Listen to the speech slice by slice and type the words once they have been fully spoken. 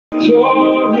Somebody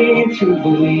told me to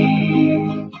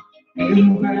believe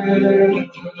in better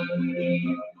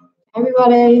times.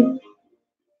 Everybody.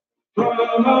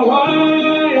 From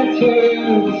Hawaii to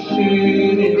the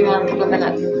city. Around a couple of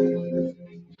minutes.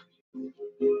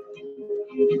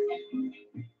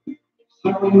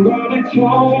 Somebody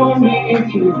told me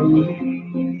to believe.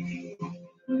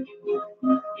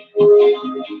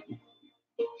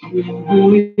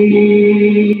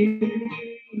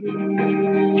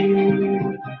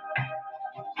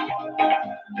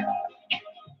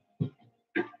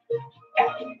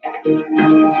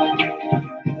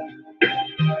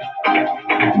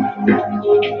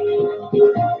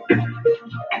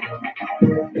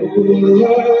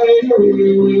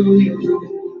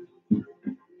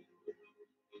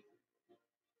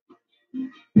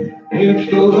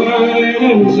 If the light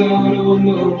is out on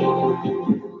the road,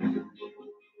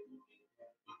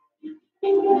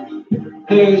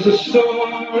 there's a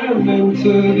story meant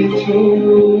to be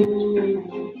told.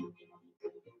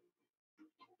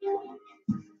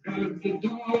 At the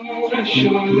door is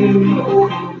shining low.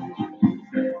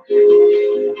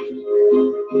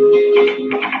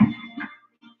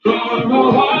 From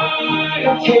Hawaii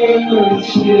to the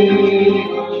city.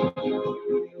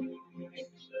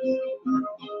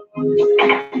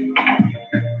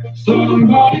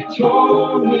 Somebody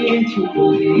told me to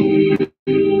believe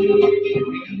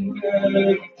in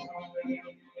better times.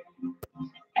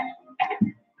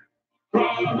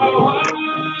 From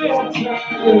Hawaii to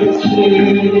the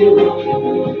city.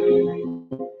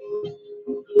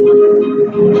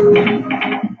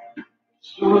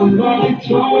 Somebody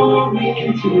told me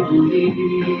to believe.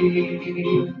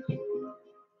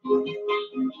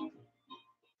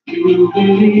 To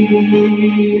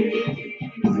believe.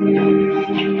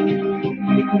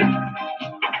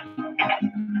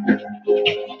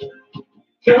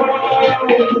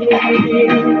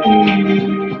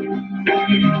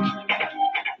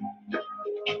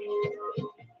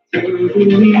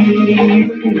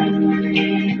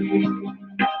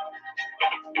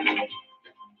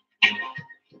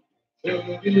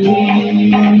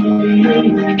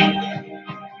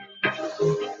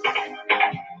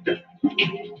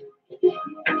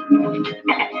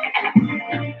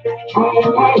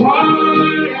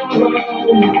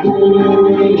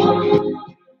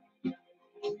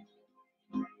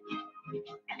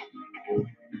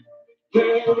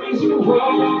 There is a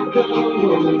world that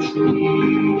needs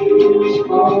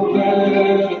for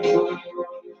better times.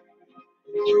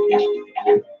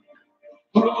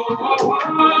 Oh,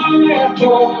 I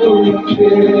don't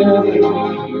care.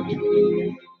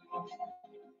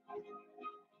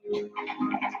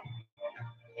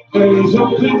 There's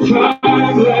only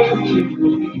time left to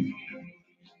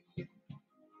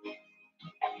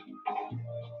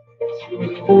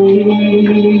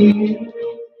breathe.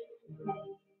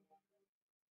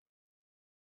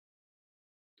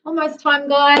 Almost time,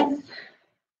 guys.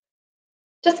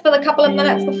 Just for the couple of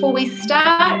minutes before we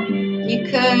start, you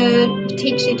could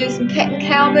potentially do some cat and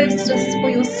cow moves just for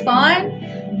your spine.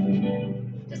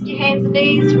 Just your hands and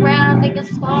knees rounding your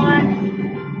spine.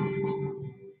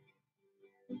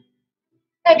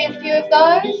 Maybe a few of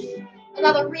those.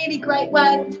 Another really great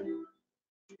one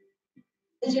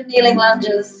is your kneeling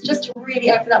lunges. Just to really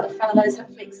open up the front of those hip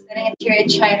flexors and anterior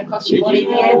chain across your body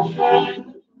here.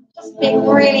 Just being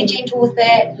really gentle with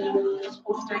that. Just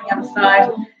also doing the other side.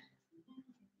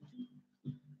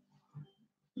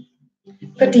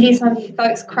 Good to hear some of you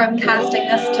folks Chromecasting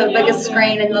this to a bigger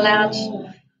screen in the lounge.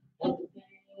 A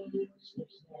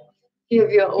few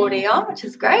of you are already on, which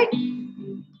is great.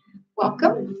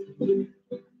 Welcome.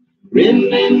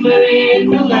 Remembering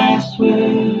the last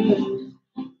words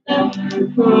that were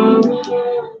promised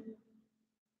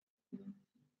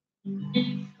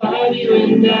by you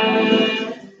and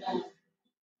I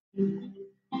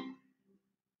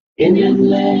in your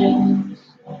land.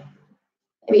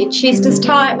 Maybe your chest is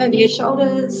tight, maybe your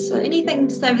shoulders, so anything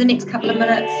just over the next couple of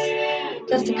minutes,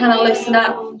 just to kind of loosen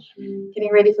up,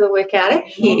 getting ready for the workout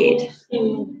ahead.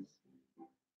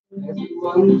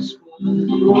 Once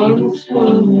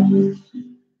was.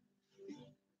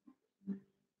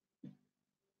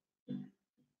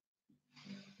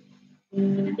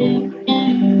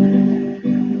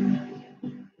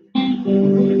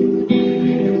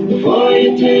 Before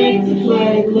you take the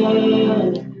flight,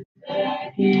 love, that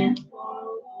I can't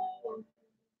follow.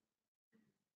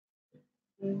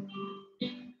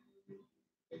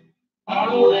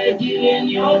 I'll wake you in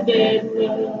your bed,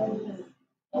 love.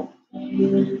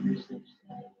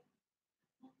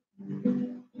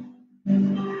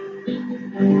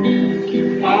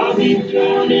 I'll be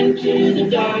thrown into the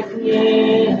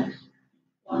darkness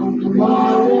on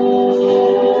tomorrow.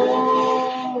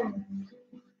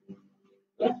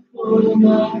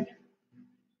 Well,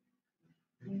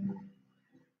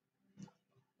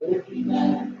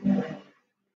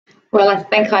 I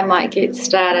think I might get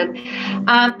started.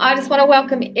 I just want to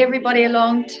welcome everybody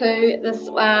along to this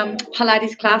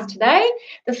Pilates class today.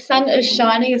 The sun is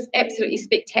shining. It's absolutely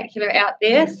spectacular out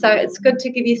there. So it's good to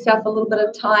give yourself a little bit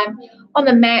of time on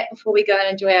the mat before we go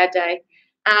and enjoy our day.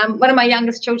 One of my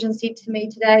youngest children said to me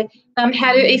today,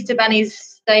 how do Easter bunnies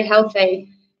stay healthy?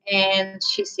 And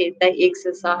she said they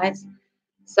exercise.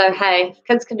 So, hey,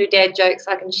 kids can do dad jokes.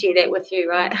 I can share that with you,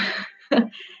 right?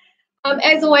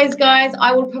 As always, guys,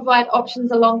 I will provide options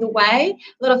along the way.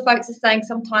 A lot of folks are saying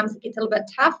sometimes it gets a little bit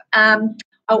tough.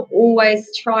 I'll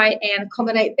always try and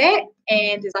accommodate that.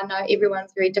 And as I know,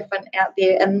 everyone's very different out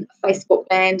there in Facebook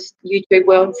land, YouTube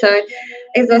world. So,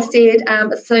 as I said,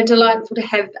 it's so delightful to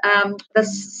have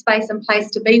this space and place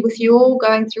to be with you all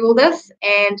going through all this.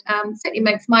 And certainly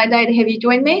makes my day to have you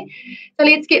join me. So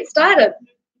let's get started.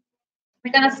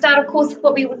 We're going to start, of course, with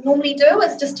what we would normally do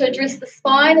is just to address the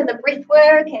spine and the breath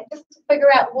work and just to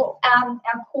figure out what our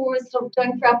core is sort of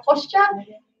doing for our posture.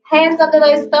 Hands under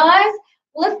those thighs,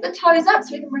 lift the toes up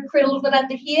so we can recruit a little bit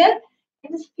under here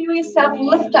and just feel yourself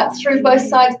lift up through both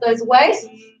sides of those waists.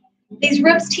 These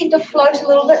ribs tend to float a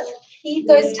little bit, so keep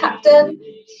those tucked in.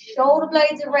 Shoulder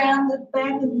blades around the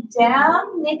back and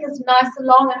down, neck is nice and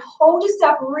long, and hold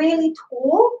yourself really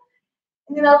tall.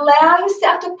 And then allow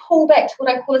yourself to pull back to what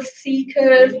I call a C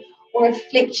curve or a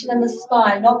flexion in the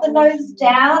spine. Knock the nose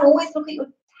down. Always look at your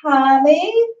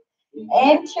tummy.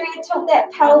 Anterior tilt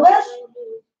that pelvis.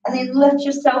 And then lift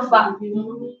yourself up.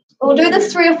 We'll do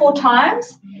this 3 or 4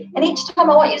 times. And each time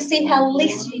I want you to see how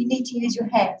less you need to use your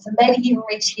hands. And maybe even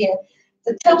reach here.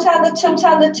 So tilt under, tilt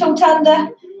under, tilt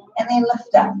under. And then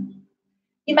lift up.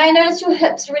 You may notice your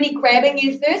hips really grabbing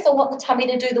you first. I want the tummy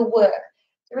to do the work.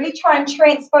 Really try and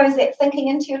transpose that thinking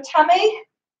into your tummy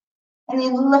and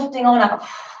then lifting on up.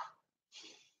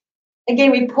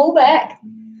 Again, we pull back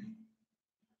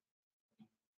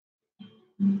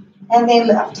and then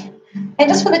lift. And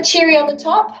just for the cherry on the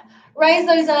top, raise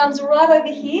those arms right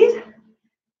overhead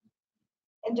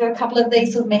and do a couple of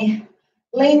these with me.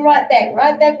 Lean right back,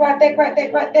 right back, right back, right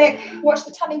back, right back. Watch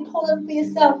the tummy pull in for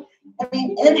yourself. And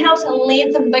then inhale to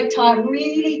lengthen big time.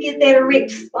 Really get that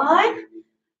erect spine.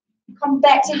 Come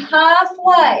back to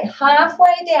halfway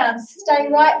down. Stay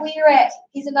right where you're at.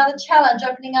 Here's another challenge,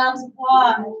 opening arms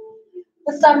wide.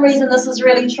 For some reason, this is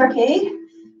really tricky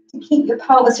to keep your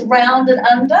pelvis rounded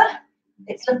under.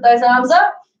 Let's lift those arms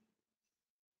up.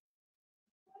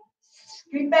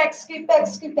 Scoot back, scoot back,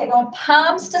 scoot back. On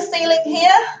palms to ceiling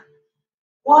here.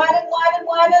 Widen, widen,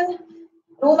 widen.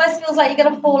 It almost feels like you're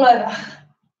going to fall over.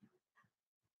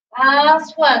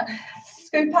 Last one.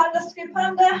 Scoop under, scoop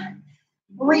under.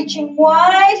 Reaching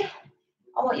wide.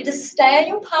 I want you to stay on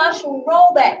your partial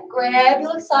roll back. Grab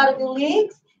your side of your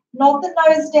legs. Knock the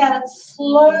nose down and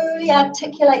slowly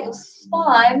articulate your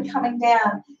spine coming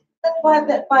down. Bit by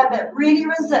bit by bit. Really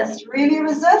resist. Really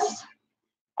resist.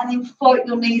 And then float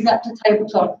your knees up to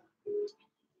tabletop.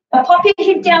 Now pop your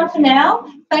head down for now.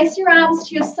 Face your arms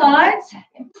to your sides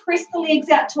and press the legs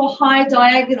out to a high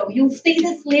diagonal. You'll see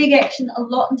this leg action a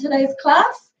lot in today's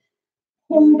class.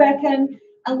 Pull back in.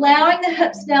 Allowing the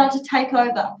hips now to take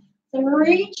over. So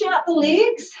reach out the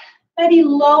legs, maybe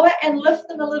lower and lift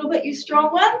them a little bit, you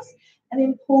strong ones, and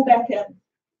then pull back in.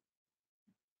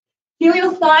 Feel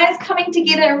your thighs coming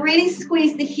together and really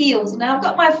squeeze the heels. Now I've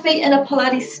got my feet in a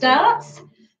Pilates stance,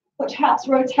 which helps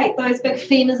rotate those big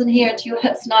femurs in here into your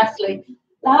hips nicely.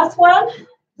 Last one,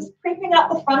 just prepping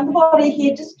up the front of the body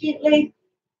here, just gently,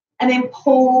 and then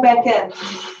pull back in.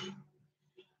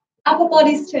 Upper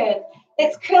body's turn.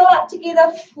 Let's curl up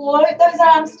together, float those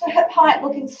arms to hip height,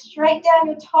 looking straight down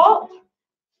your top.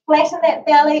 Flatten that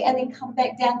belly and then come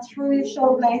back down through your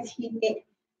shoulder blades, head, neck.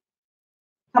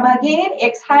 Come again,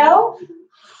 exhale.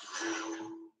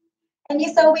 And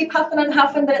yes, I'll be puffing and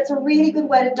huffing, but it's a really good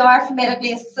way to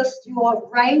diaphragmatically assist your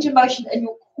range of motion in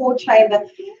your core chamber.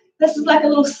 This is like a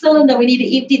little cylinder. We need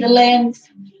to empty the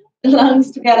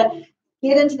lungs together.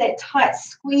 Get into that tight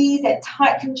squeeze, that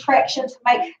tight contraction to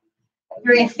make it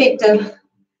very effective.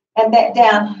 And back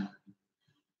down.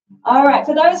 All right,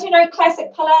 for those who know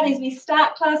classic Pilates, we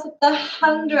start class with the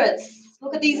hundreds.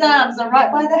 Look at these arms, they're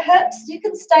right by the hips. You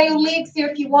can stay your legs there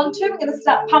if you want to. We're going to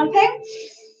start pumping.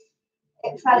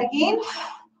 Exhale again.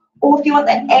 Or if you want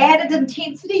that added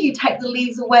intensity, you take the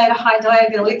legs away at a high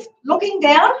diagonal. It's looking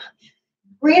down,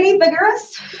 really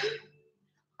vigorous.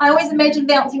 I always imagine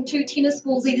bouncing 2 tennis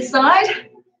balls either side.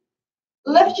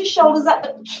 Lift your shoulders up,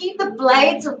 but keep the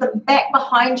blades of the back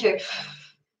behind you.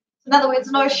 In other words,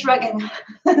 no shrugging.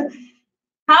 Come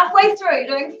Halfway through, you're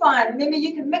doing fine. Remember,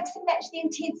 you can mix and match the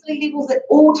intensity levels at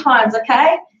all times,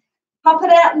 okay? Pump it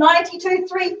out, 92,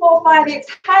 3, 4, 5,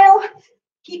 exhale.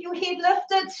 Keep your head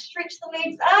lifted, stretch the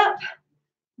legs up.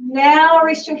 Now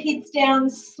rest your heads down,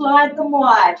 slide them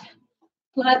wide.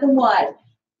 Slide them wide.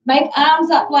 Make arms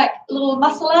up like little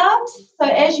muscle arms. So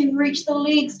as you reach the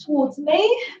legs towards me,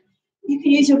 you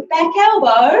can use your back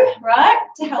elbow, right,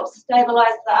 to help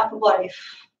stabilize the upper body.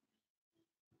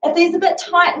 If there's a bit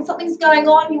tight and something's going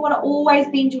on, you want to always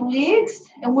bend your legs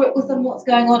and work within what's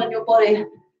going on in your body.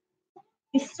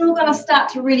 You're still going to start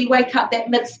to really wake up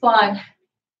that mid-spine.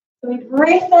 So we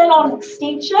breath in on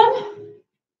extension,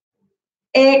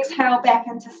 exhale back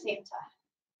into center.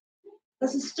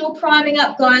 This is still priming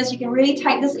up, guys. You can really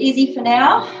take this easy for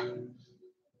now.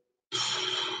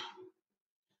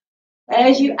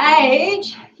 As you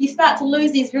age, you start to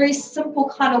lose these very simple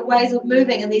kind of ways of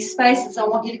moving in these spaces. I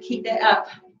want you to keep that up.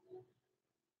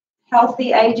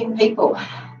 Healthy aging people.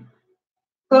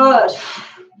 Good.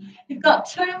 You've got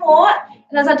 2 more.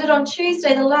 And as I did on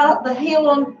Tuesday, the heel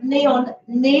on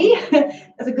knee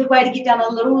is a good way to get down a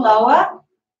little lower.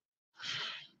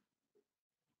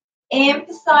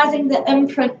 Emphasizing the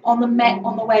imprint on the mat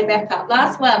on the way back up.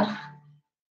 Last one.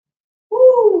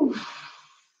 Woo.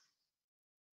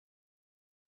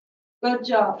 Good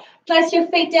job. Place your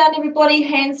feet down, everybody.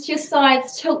 Hands to your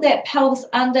sides. Tilt that pelvis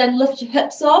under and lift your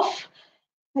hips off.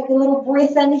 Take a little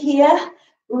breath in here.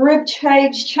 Rib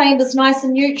cage chambers nice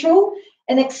and neutral.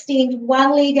 And extend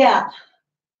one leg out.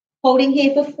 Holding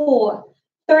here for 4,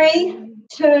 3,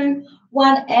 2,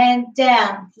 1, and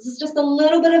down. This is just a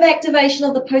little bit of activation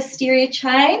of the posterior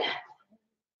chain.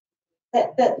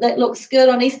 That looks good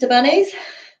on Easter bunnies.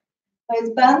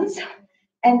 Those buns.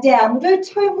 And down. We'll do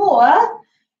 2 more.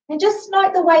 And just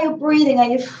note the way you're breathing. Are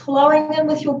you flowing in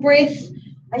with your breath?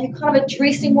 Are you kind of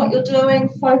addressing what you're doing,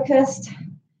 focused?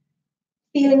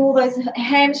 Feeling all those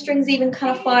hamstrings even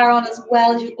kind of fire on as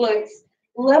well as your glutes.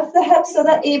 Lift the hips so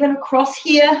they're even across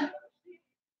here.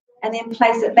 And then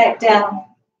place it back down.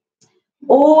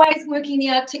 Always working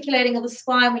the articulating of the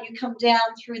spine when you come down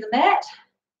through the mat.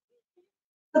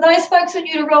 For those folks who are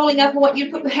new to rolling up, I want you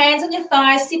to put your hands on your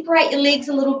thighs, separate your legs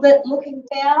a little bit, looking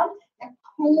down, and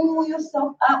pull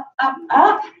yourself up, up,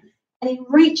 up, and then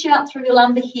reach out through your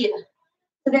lumbar here.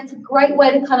 So that's a great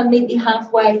way to kind of meet me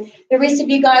halfway. The rest of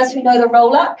you guys who know the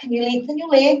roll up, can you lengthen your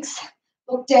legs,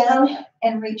 look down,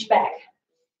 and reach back.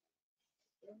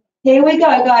 Here we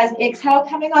go, guys. Exhale,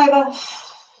 coming over.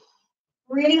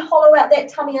 Really hollow out that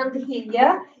tummy under here,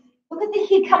 yeah? Look at the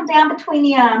head come down between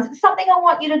the arms. It's something I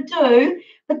want you to do,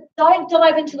 but don't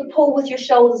dive into the pool with your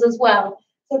shoulders as well.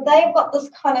 So they've got this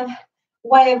kind of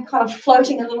way of kind of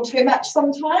floating a little too much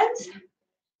sometimes.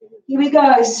 Here we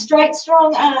go. Straight,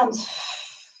 strong arms.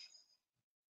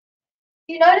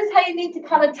 You notice how you need to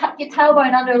kind of tuck your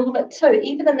tailbone under a little bit too.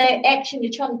 Even in that action,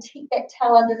 you're trying to keep that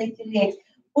tail underneath your legs.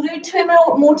 We'll do 2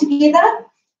 more together.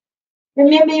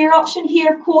 Remember, your option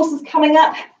here, of course, is coming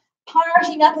up,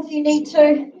 pirating up if you need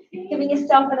to, giving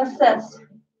yourself an assist.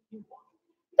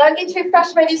 Don't get too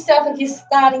frustrated yourself if you're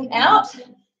starting out,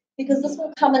 because this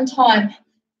will come in time.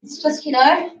 It's just, you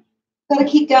know, got to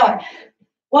keep going.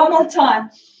 One more time.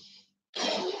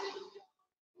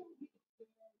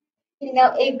 Getting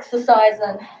our exercise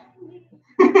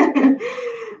in.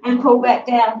 And pull back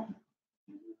down.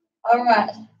 All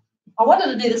right. I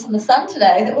wanted to do this in the sun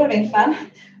today. That would have been fun.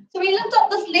 So we lift up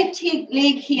this left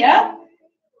leg here.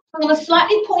 I'm going to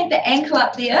slightly point the ankle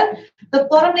up there. The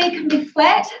bottom leg can be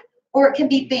flat or it can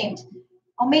be bent.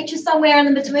 I'll meet you somewhere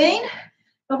in between.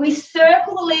 But we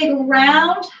circle the leg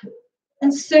around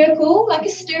and circle like you're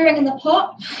stirring in the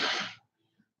pot.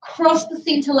 Cross the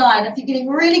center line. If you're getting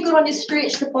really good on your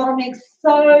stretch, the bottom leg's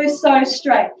so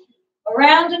straight.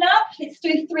 Around and up. Let's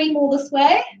do 3 more this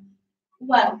way.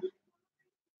 1.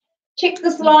 Check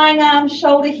this lying arm,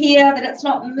 shoulder here, that it's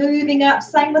not moving up.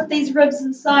 Same with these ribs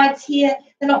and sides here.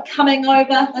 They're not coming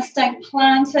over. They're staying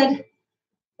planted.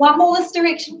 1 more this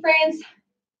direction, friends.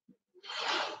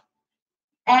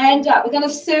 And we're going to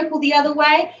circle the other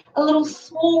way. A little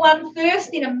small one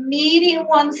first, then a medium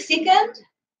one second,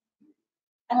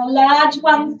 and a large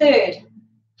one third.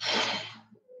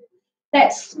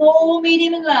 That's small,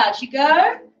 medium, and large. You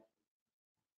go.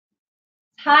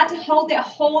 Hard to hold that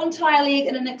whole entire leg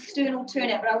in an external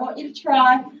turnout, but I want you to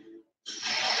try.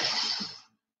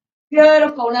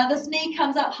 Beautiful. Now this knee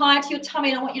comes up high to your tummy,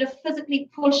 and I want you to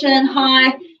physically push in high.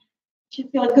 You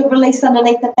should feel a good release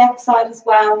underneath the backside as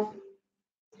well.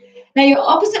 Now your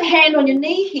opposite hand on your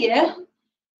knee here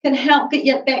can help get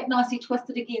your back nicely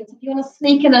twisted again. So if you want to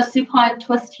sneak in a supine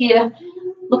twist here,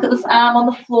 look at this arm on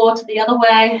the floor to the other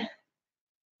way.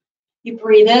 You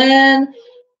breathe in.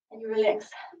 And and you relax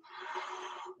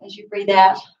as you breathe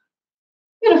out.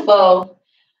 Beautiful.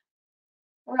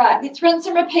 All right, let's rinse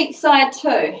and repeat side 2.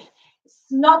 It's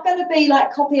not going to be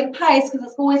like copy and paste because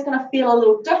it's always going to feel a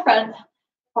little different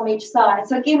from each side.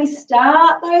 So again, we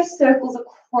start those circles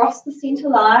across the center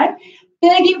line.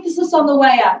 Big emphasis on the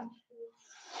way up.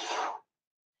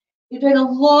 You're doing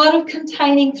a lot of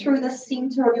containing through the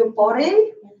center of your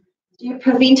body. You're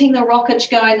preventing the rockage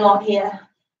going on here.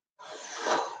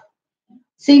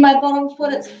 See my bottom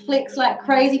foot, it's flexed like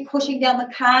crazy, pushing down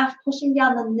the calf, pushing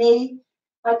down the knee.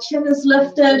 My chin is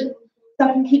lifted, so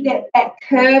I can keep that back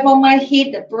curve on my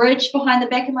head, the bridge behind the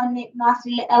back of my neck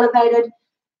nicely elevated.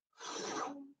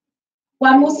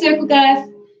 One more circle, guys.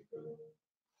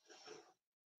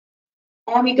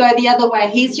 And we go the other way.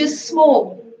 Here's your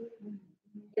small,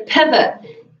 your pivot,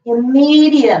 your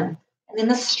medium, and then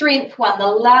the strength one, the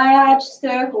large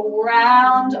circle,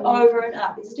 round over and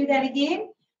up. Let's do that again.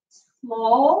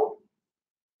 Small,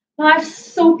 nice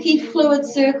silky fluid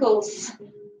circles.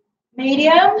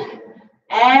 Medium,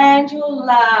 and your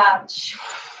large.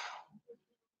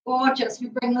 Gorgeous. We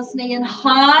bring this knee in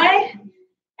high,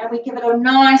 and we give it a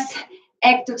nice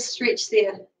active stretch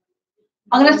there.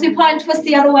 I'm going to supine twist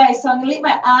the other way, so I'm going to let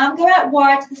my arm go out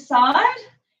wide to the side.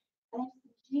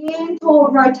 Gentle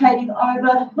rotating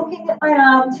over, looking at my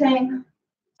arm team.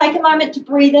 Take a moment to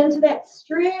breathe into that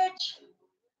stretch.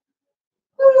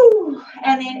 Woo,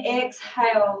 and then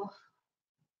exhale.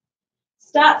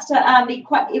 Starts to be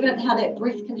quite evident how that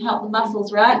breath can help the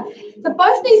muscles, right? So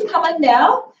both knees come in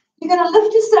now. You're going to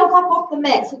lift yourself up off the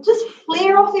mat. So just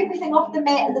flare off everything off the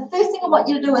mat. And the first thing I want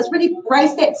you to do is really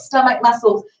brace that stomach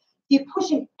muscles. You're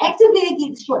pushing actively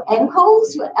against your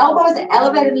ankles. Your elbows are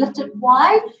elevated and lifted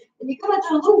wide. And you're going to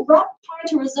do a little rock trying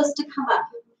to resist to come up.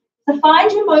 So find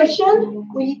your motion.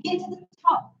 When you get to the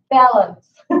top,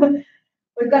 balance.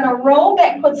 We're going to roll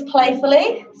backwards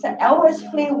playfully. So elbows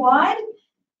flare wide.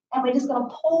 And we're just going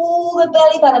to pull the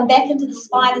belly button back into the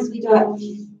spine as we do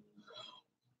it.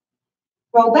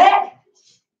 Roll back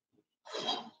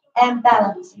and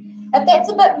balance. If that's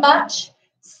a bit much,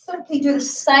 simply do the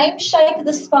same shape of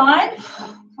the spine.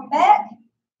 Come back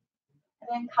and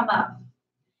then come up.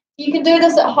 You can do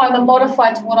this at home and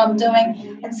modify to what I'm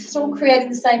doing and still creating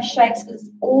the same shapes because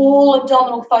it's all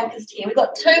abdominal focused here. We've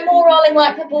got 2 more rolling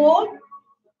like a board.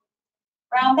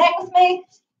 Round back with me.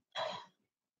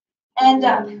 And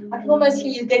up. I can almost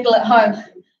hear you giggle at home.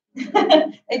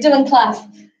 They do in class.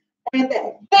 And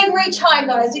back. Big reach high,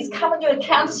 guys. Let's come and do a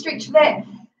counter stretch for that.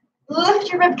 Lift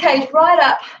your rib cage right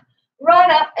up,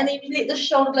 and then you let the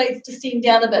shoulder blades descend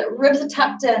down a bit. Ribs are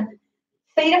tucked in.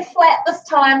 Feet are flat this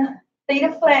time. Feet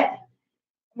are flat.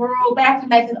 We're all back and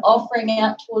make an offering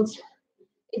out towards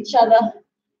each other.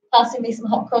 Passing me some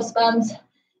hot cross buns.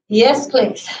 Yes,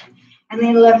 please. And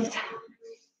then lift.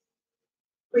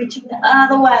 Reaching the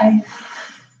other way.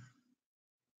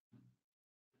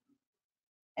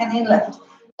 And then lift.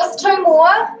 Just 2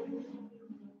 more.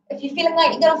 If you're feeling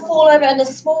like you're going to fall over in a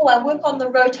small one, work on the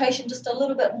rotation just a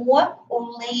little bit more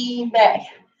or lean back.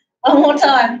 One more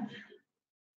time.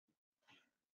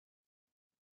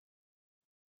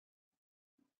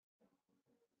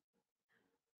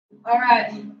 All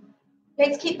right.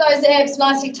 Let's keep those abs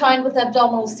nicely toned with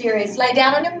abdominal series. Lay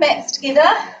down on your mats together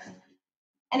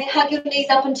and then hug your knees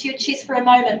up into your chest for a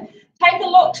moment. Take a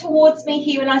look towards me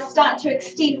here when I start to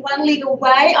extend one leg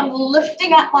away. I'm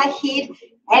lifting up my head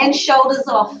and shoulders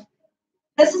off.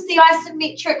 This is the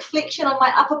isometric flexion on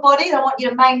my upper body that I want you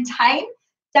to maintain.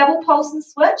 Double pulse and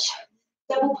switch.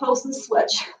 Double pulse and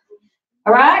switch.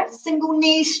 All right? Single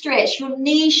knee stretch. Your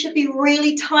knees should be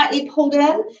really tightly pulled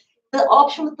in. The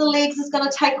option with the legs is going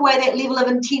to take away that level of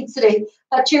intensity.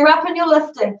 But you're up and you're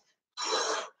lifting.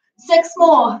 6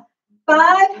 more.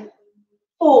 5,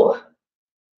 4,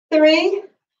 3,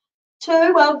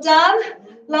 2. Well done.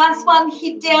 Last one,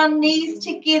 head down, knees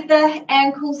together,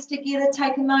 ankles together.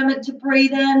 Take a moment to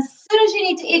breathe in. As soon as you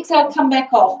need to exhale, come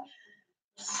back off.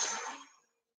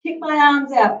 Kick my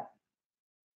arms out.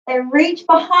 They reach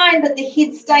behind, but the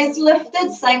head stays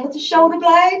lifted. Same with the shoulder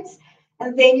blades.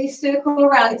 And then you circle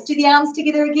around. Let's do the arms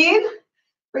together again.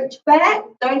 Reach back.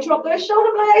 Don't drop those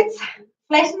shoulder blades.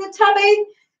 Flatten the tummy.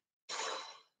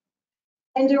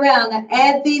 And around. Now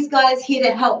add these guys here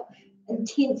to help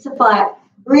intensify it.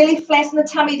 Really flatten the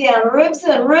tummy down. Ribs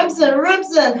in, ribs in,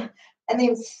 ribs in. And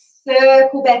then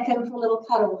circle back in for a little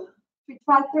cuddle. 3,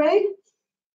 3.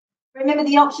 Remember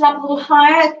the option up a little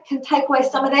higher can take away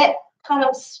some of that kind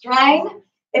of strain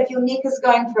if your neck is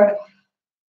going for it.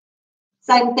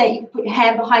 Same with that, you can put your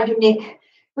hand behind your neck.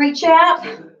 Reach out.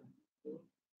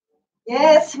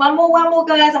 Yes, one more,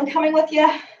 guys. I'm coming with you.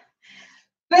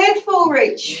 Big full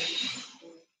reach.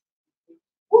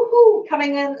 Woohoo!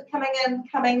 Coming in, coming in,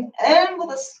 coming in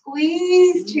with a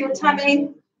squeeze to your tummy.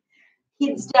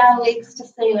 Heads down, legs to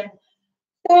ceiling.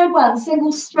 Third one,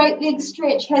 single straight leg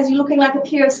stretch has you looking like a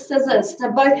pair of scissors.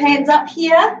 So both hands up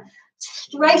here,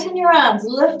 straighten your arms,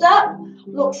 lift up,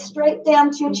 look straight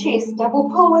down to your chest. Double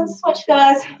pull and switch,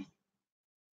 guys.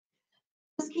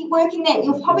 Just keep working that.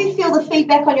 You'll probably feel the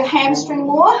feedback on your hamstring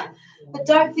more, but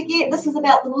don't forget this is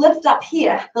about the lift up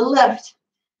here, the lift.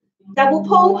 Double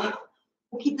pull,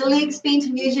 we'll keep the legs bent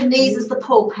and use your knees as the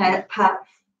pull part.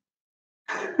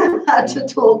 Hard to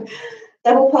talk.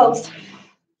 Double pulse.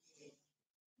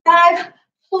 5,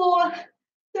 4,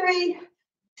 3,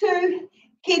 2,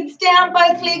 heads down,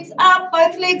 both legs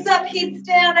up, heads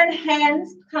down, and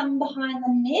hands come behind the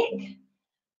neck.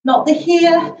 Not the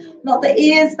hair, not the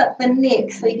ears, but the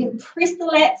neck. So you can press the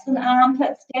lats and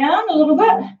armpits down a little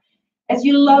bit. As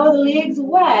you lower the legs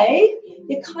away,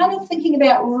 you're kind of thinking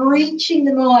about reaching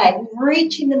them away,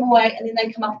 and then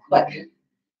they come up quick.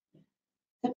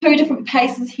 So 2 different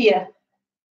paces here.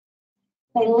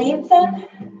 They lengthen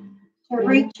to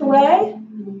reach away,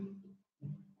 and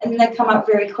then they come up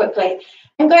very quickly.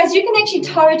 And guys, you can actually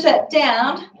toe tip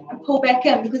down and pull back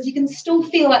in because you can still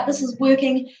feel like this is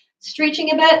working,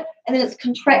 stretching a bit, and then it's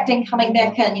contracting, coming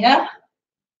back in, yeah?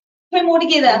 2 more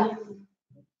together.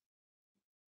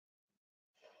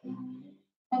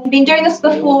 If you've been doing this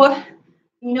before,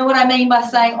 you know what I mean by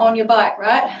saying on your bike,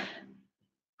 right?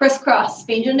 Crisscross,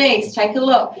 bend your knees, take a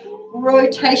look.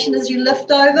 Rotation as you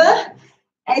lift over.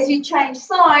 As you change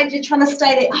sides, you're trying to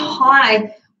stay that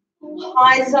high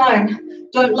zone.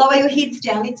 Don't lower your heads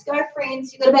down. Let's go,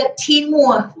 friends. You've got about 10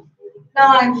 more.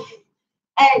 9,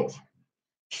 8,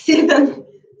 7,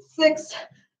 6,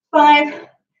 5,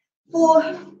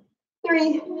 4,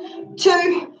 3,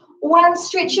 2, 1.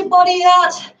 Stretch your body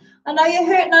out. I know you're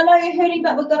hurting,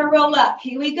 but we're going to roll up.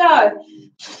 Here we go.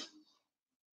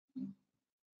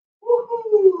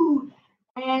 Woohoo!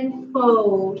 And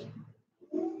fold.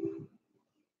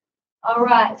 All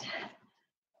right.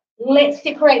 Let's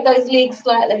separate those legs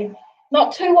slightly.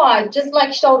 Not too wide, just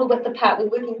like shoulder width apart. We're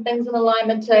working things in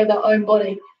alignment to our own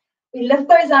body. We lift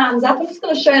those arms up. I'm just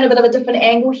going to show you a bit of a different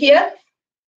angle here.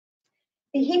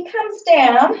 The head comes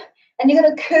down, and you're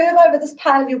going to curve over this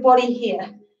part of your body here.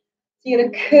 So you're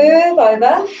going to curve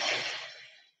over,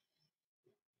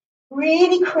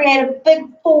 really create a big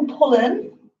full pull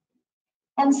in,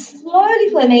 and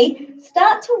slowly for me,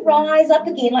 start to rise up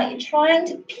again like you're trying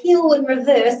to peel in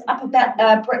reverse up about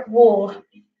a brick wall.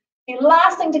 The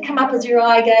last thing to come up is your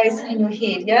eye gaze and your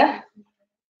head, yeah?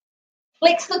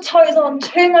 Flex the toes on,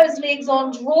 turn those legs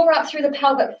on, draw up through the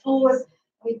pelvic floors.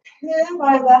 We curve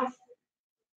over.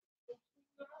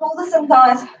 Pull this in,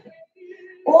 guys.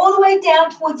 All the way down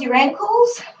towards your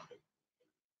ankles.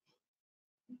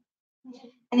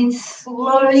 And then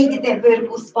slowly get that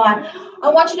vertical spine. I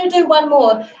want you to do one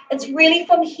more. It's really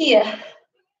from here.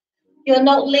 You're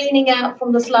not leaning out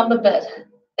from this lumbar bit.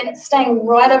 It's staying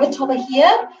right over top of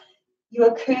here. You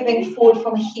are curving forward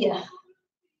from here.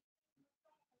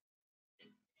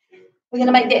 We're going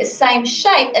to make that same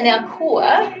shape in our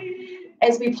core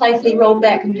as we playfully roll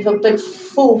back and do a big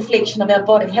full flexion of our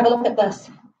body. Have a look at this.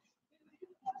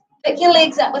 Pick your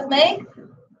legs up with me.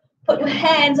 Put your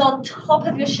hands on top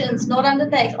of your shins, not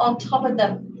underneath, on top of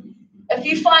them. If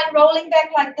you find rolling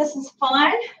back like this is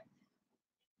fine,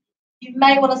 you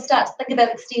may want to start to think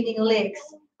about extending your legs.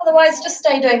 Otherwise, just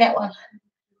stay doing that one.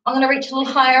 I'm going to reach a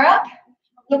little higher up,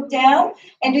 look down,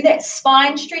 and do that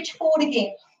spine stretch forward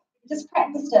again. Just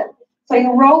practiced it. So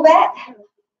you roll back,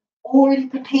 already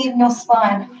prepared in your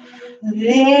spine.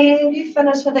 Then you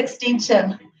finish with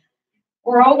extension.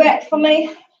 Roll back for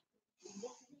me.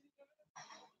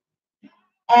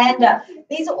 And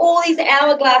these are all these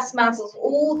hourglass muscles,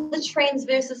 all the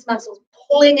transversus muscles,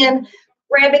 pulling in,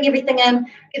 grabbing everything in,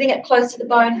 getting it close to the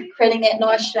bone, creating that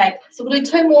nice shape. So we'll do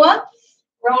 2 more.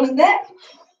 Rolling back.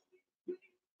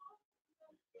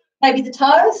 Maybe the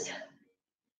toes.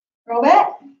 Roll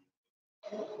back.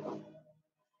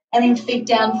 And then feet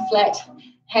down flat,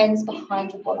 hands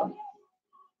behind your bottom.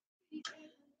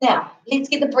 Now, let's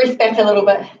get the breath back a little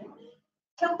bit.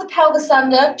 Tilt the pelvis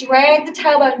under, drag the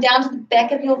tailbone down to the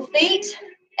back of your feet,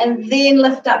 and then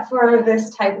lift up for a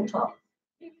reverse tabletop.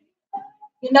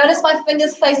 You notice my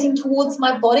fingers facing towards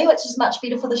my body, which is much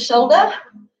better for the shoulder.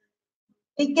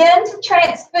 Begin to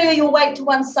transfer your weight to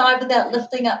one side without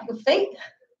lifting up your feet,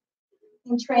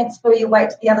 and transfer your weight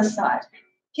to the other side.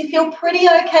 If you feel pretty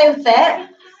okay with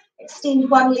that, extend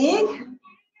one leg,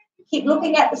 keep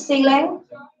looking at the ceiling.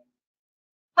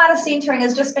 Part of centering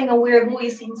is just being aware of all your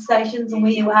sensations and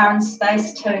where you are in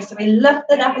space too. So we lift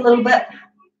it up a little bit.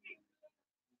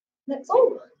 That's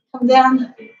all. Come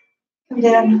down Come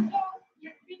down,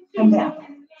 come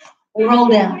down, roll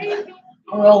down,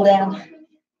 roll down.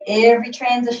 Every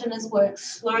transition is work.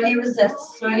 Slowly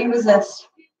resist, slowly resist.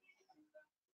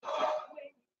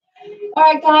 All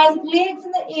right, guys, legs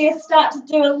in the air, start to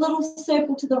do a little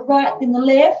circle to the right, then the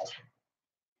left.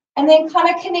 And then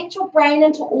kind of connect your brain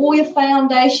into all your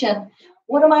foundation.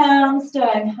 What are my arms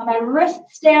doing? Are my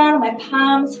wrists down? Are my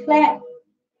palms flat?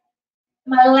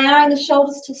 Am I allowing the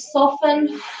shoulders to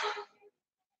soften?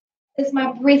 Is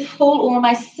my breath full or am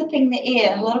I sipping the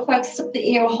air? A lot of folks sip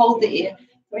the air or hold the air.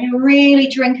 When you really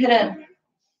drink it in.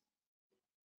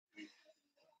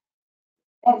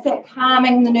 That's that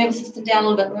calming the nervous system down a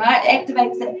little bit, right?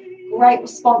 Activates that great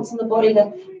response in the body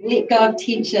to let go of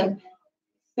tension.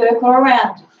 Circle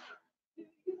around.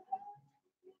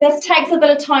 This takes a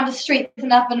bit of time to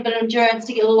strengthen up and a bit of endurance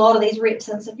to get a lot of these reps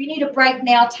in. So if you need a break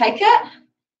now, take it.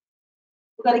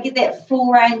 We've got to get that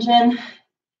full range in. A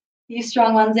few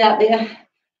strong ones out there.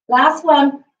 Last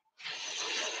one.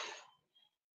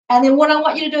 And then what I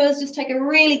want you to do is just take a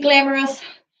really glamorous,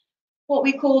 what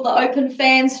we call the open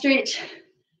fan stretch.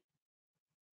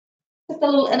 Just a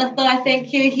little inner thigh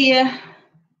thank you here.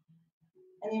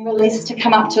 And then release to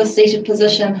come up to a seated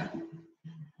position.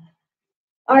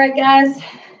 All right, guys.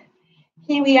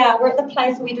 Here we are. We're at the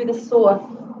place where we do the saw.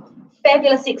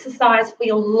 Fabulous exercise for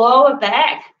your lower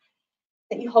back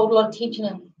that you hold a lot of tension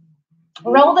in.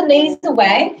 Roll the knees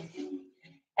away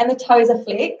and the toes are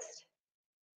flexed.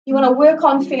 You want to work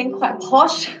on feeling quite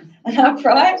posh and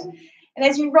upright. And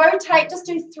as you rotate, just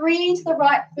do 3 to the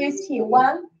right first here.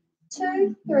 1,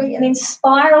 2, 3, and then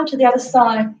spiral to the other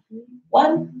side.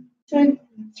 1, 2,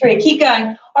 3. Keep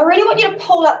going. I really want you to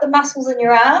pull up the muscles in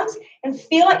your arms and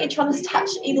feel like you're trying to touch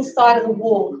either side of the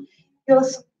wall. You're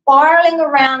spiraling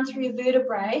around through your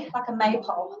vertebrae like a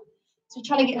maypole. So you're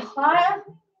trying to get higher,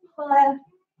 higher,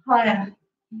 higher,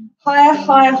 higher,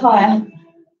 higher, higher.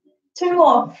 2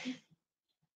 more.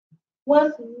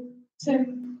 1,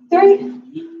 2, 3,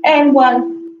 and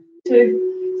 1,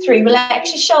 2, 3. Relax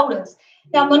your shoulders.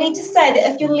 Now, I'm going to need to say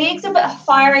that if your legs are a bit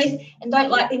fiery and don't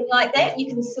like them like that, you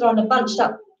can sit on a bunched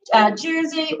up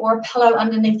jersey or a pillow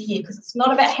underneath here because it's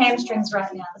not about hamstrings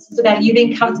right now. This is about you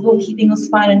being comfortable keeping your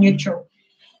spine in neutral.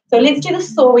 So let's do the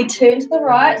saw. We turn to the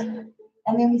right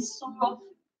and then we saw off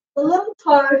the little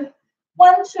toe.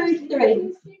 1, 2,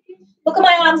 3. Look at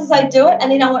my arms as I do it,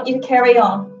 and then I want you to carry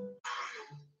on.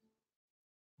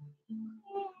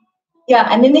 Yeah,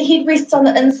 and then the head rests on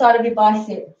the inside of your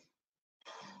bicep.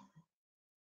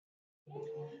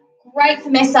 Great for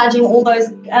massaging all those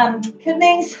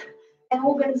kidneys and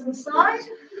organs inside.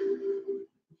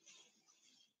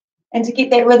 And to get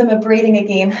that rhythm of breathing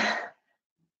again.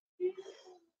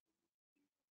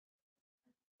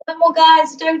 One more,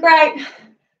 guys, doing great.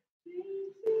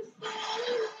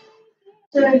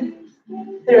 2,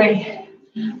 3.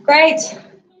 Great.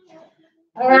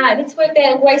 All right, let's work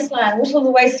that waistline. Whittle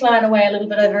the waistline away a little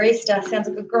bit over Easter. Sounds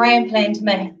like a grand plan to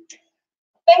me.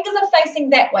 Fingers are facing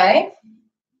that way.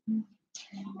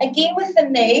 Again, with the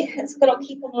knee, it's got to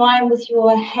keep in line with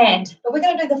your hand. But we're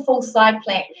going to do the full side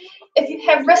plank. If you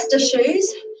have wrist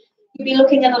issues, you'll be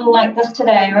looking at it like this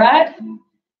today, all right?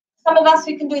 Some of us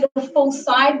who can do the full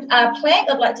side plank,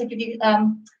 I'd like to give you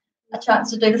a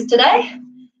chance to do this today.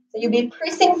 So you'll be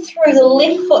pressing through the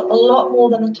left foot a lot more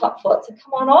than the top foot. So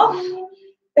come on off.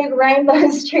 Big rainbow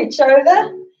stretch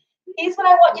over. Here's what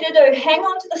I want you to do. Hang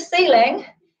on to the ceiling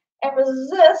and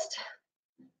resist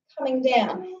coming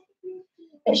down.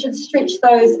 It should stretch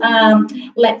those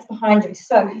lats behind you.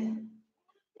 So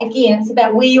again, it's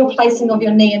about where you're placing of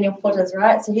your knee and your foot is,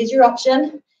 right? So here's your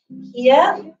option.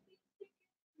 Here,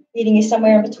 leading you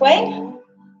somewhere in between.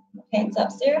 Hands up,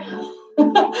 Sarah.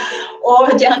 Or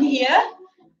down here,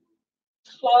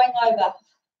 flowing over.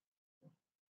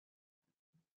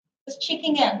 Just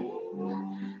checking in.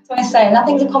 So I say,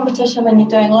 nothing's a competition when you're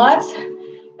doing lives.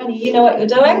 Only you know what you're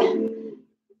doing.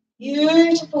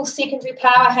 Beautiful secondary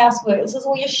powerhouse work. This is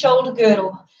all your shoulder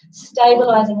girdle,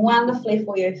 stabilizing wonderfully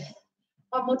for you.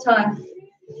 One more time.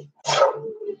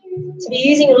 So be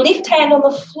using your left hand on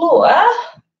the floor.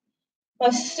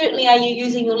 Most certainly are you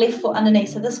using your left foot underneath.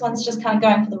 So this one's just kind of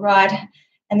going for the ride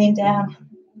and then down.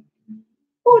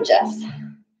 Gorgeous.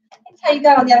 That's how you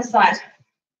go on the other side.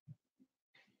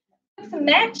 To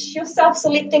match, you're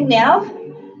self-selecting now.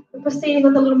 We're proceeding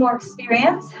with a little more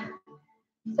experience.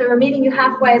 So we're meeting you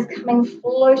halfway is coming,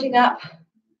 floating up,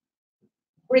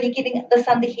 really getting this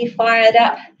under here fired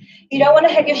up. You don't want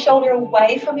to have your shoulder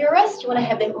away from your wrist. You want to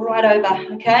have it right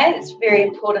over, okay? That's very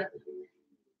important.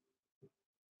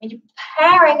 When you're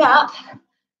powering up,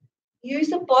 use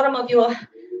the bottom of your,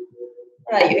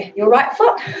 where are you? Your right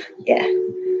foot? Yeah.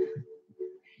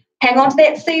 Hang on to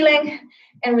that ceiling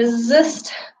and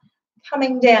resist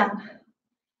coming down.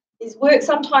 There's work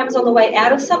sometimes on the way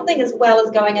out of something as well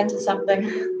as going into something.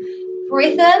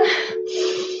 Breath in.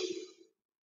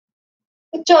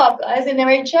 Good job, guys. And then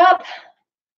reach up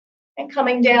and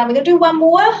coming down. We're going to do one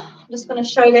more. I'm just going to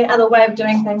show you that other way of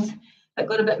doing things. I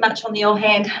got a bit much on the old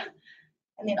hand.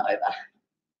 And then over.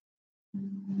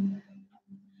 You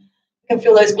can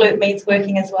feel those glute meats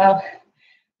working as well.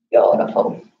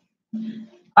 Beautiful.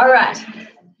 All right.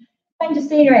 Change of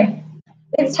scenery.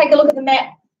 Let's take a look at the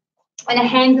mat in a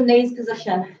hands and knees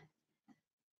position.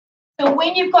 So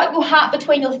when you've got your heart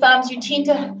between your thumbs, you tend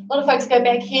to, a lot of folks go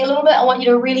back here a little bit. I want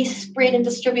you to really spread and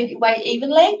distribute your weight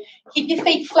evenly. Keep your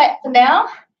feet flat for now.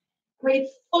 Really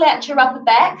pull out your upper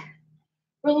back.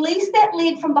 Release that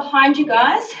leg from behind you,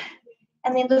 guys,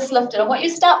 and then just lift it. I want you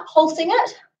to start pulsing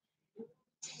it,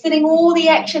 sitting all the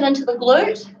action into the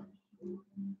glute.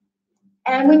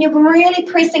 And when you're really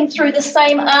pressing through the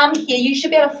same arm here, you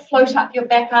should be able to float up your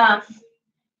back arm.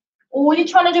 All you're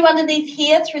trying to do underneath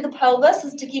here through the pelvis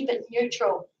is to keep it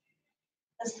neutral.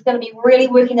 This is going to be really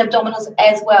working the abdominals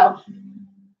as well.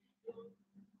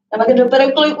 And we're going to do a bit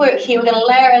of glute work here. We're going to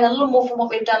layer in a little more from what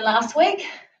we've done last week.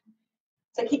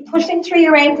 So keep pushing through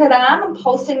your anchored arm and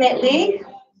pulsing that leg.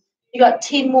 You got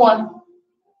 10 more.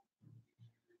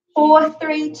 4,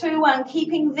 3, 2, 1.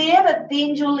 Keeping there, but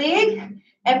bend your leg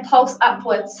and pulse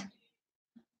upwards.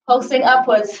 Pulsing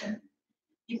upwards.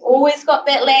 You've always got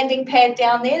that landing pad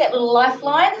down there, that little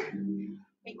lifeline.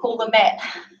 We call the mat.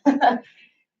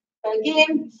 So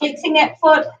again, flexing that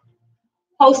foot,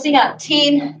 pulsing up.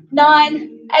 10,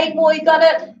 9, 8 more, you got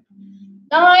it.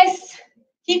 Nice.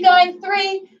 Keep going.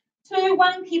 3, 2,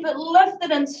 1. Keep it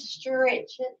lifted and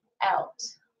stretch it out.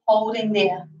 Holding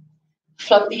there.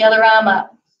 Float the other arm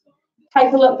up.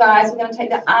 Take a look, guys. We're going to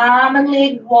take the arm and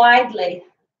leg widely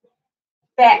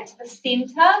back to the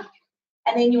center.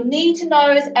 And then your knee to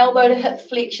nose, elbow to hip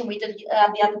flexion we did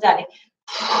the other day.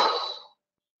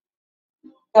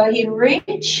 Go ahead and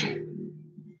reach.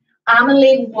 Arm and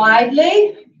leg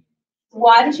widely.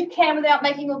 Wide as you can without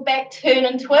making your back turn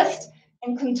and twist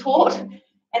and contort.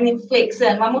 And then flex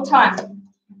in. One more time.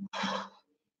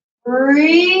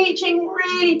 Reaching,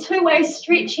 really two-way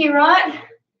stretch here, right?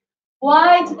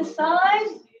 Wide to the side.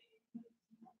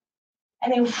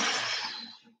 And then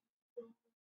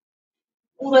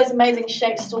all those amazing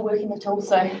shapes still working the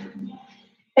torso.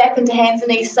 Back into hands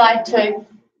and knees, side two.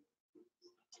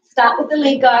 Start with the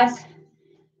leg, guys.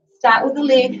 Start with the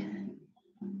leg.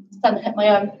 Starting to hit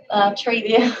my own tree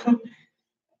there.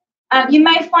 You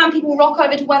may find people rock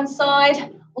over to one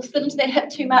side or sit into their hip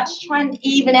too much. Try and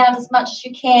even out as much as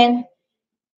you can.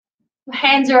 Your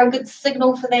hands are a good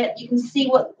signal for that. You can see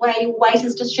what way your weight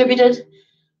is distributed.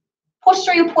 Push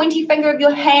through your pointy finger of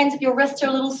your hands if your wrists are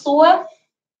a little sore.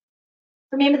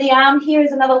 Remember the arm here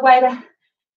is another way to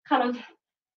kind of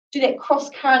do that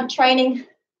cross-current training.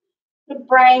 The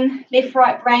brain,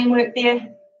 left-right brain work there.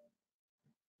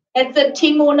 That's it.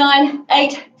 10 more. 9,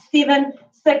 8, 7,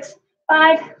 6,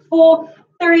 5, 4,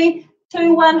 3,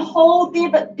 2, 1. Hold there,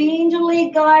 but bend your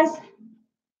leg, guys.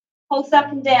 Pulse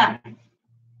up and down.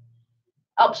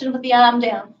 Option with the arm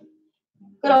down.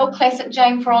 Good old classic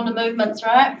Jane Fonda movements,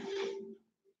 right?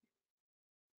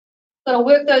 Got to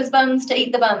work those buns to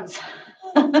eat the buns.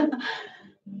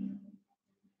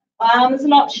 Arm is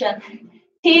an option.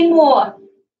 10 more.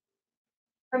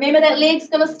 Remember that leg's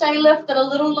going to stay lifted a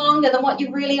little longer than what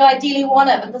you really ideally want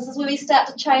it, but this is where we start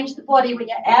to change the body when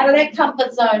you're out of that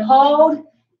comfort zone. Hold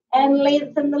and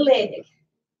lengthen the leg.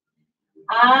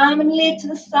 Arm and leg to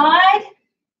the side.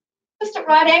 Just at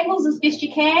right angles as best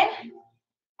you can.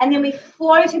 And then we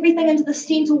float everything into the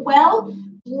center well,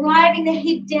 driving the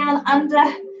head down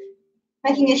under,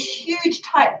 making a huge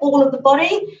tight ball of the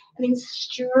body, and then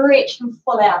stretch and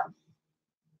pull out.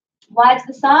 Wide to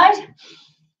the side.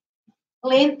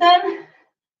 Lengthen.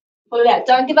 Pull it out.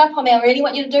 Don't give up on me. I really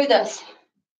want you to do this.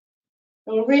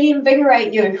 It'll really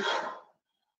invigorate you.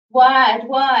 Wide,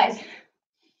 wide.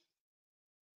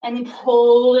 And then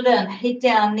pull it in. Head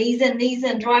down. Knees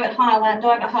in. Drive it high.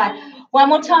 Drive it high. One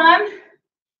more time.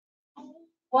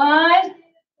 Wide.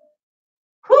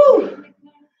 Whew.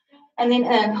 And then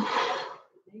in.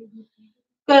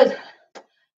 Good.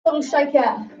 Little shake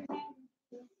out.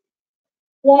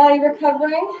 While you're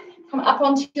recovering, come up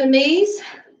onto your knees.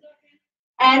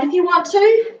 And if you want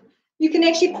to, you can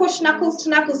actually push knuckles to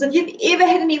knuckles. If you've ever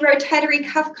had any rotatory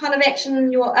cuff kind of action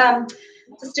in your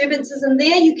disturbances in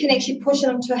there, you can actually push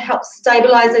them to help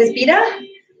stabilize those better.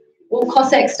 Or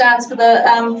Cossack stance for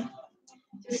the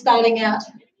just starting out.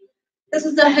 This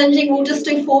is the hinging. We'll just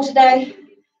do 4 today.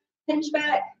 Hinge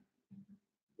back.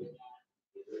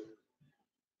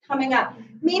 coming up.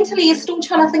 Mentally, you're still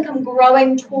trying to think I'm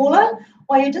growing taller,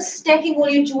 while you're just stacking all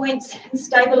your joints and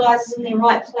stabilizers in their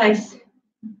right place.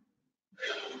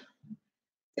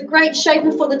 It's a great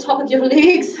shaper for the top of your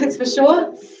legs, that's for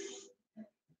sure.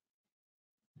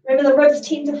 Remember, the ribs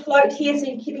tend to float here, so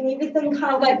you're keeping everything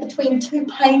kind of like between two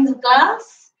panes of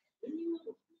glass.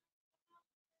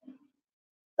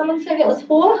 Someone said it was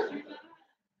 4.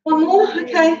 One more,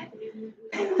 okay.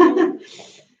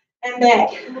 And back.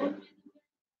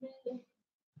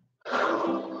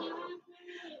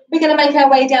 We're going to make our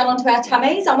way down onto our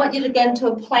tummies. I want you to get into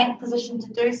a plank position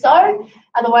to do so.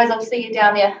 Otherwise, I'll see you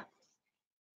down there.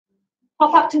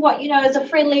 Pop up to what you know is a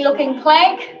friendly looking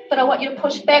plank, but I want you to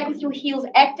push back with your heels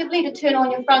actively to turn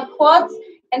on your front quads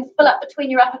and fill up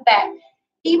between your upper back.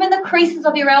 Even the creases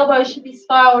of your elbows should be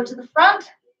spiraled to the front.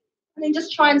 And then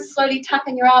just try and slowly tuck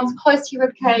in your arms close to your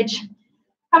rib cage.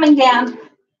 Coming down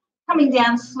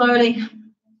slowly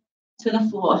to the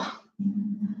floor.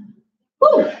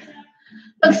 Woo.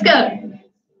 Looks good.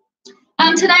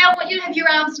 Today I want you to have your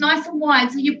arms nice and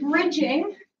wide. So you're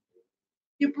bridging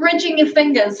your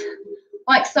fingers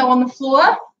like so on the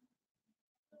floor.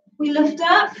 We lift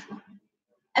up,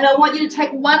 and I want you to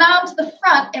take one arm to the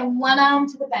front and one arm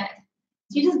to the back.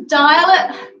 So you just dial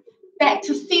it back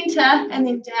to center and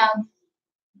then down.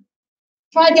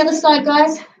 Try the other side,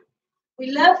 guys.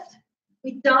 We lift,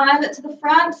 we dial it to the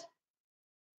front.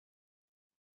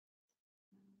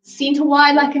 Center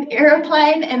wide like an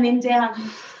aeroplane and then down.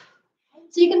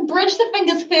 So you can bridge the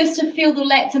fingers first to feel the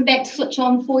lats and back switch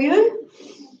on for you.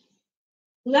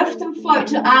 Lift and float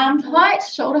to arm height,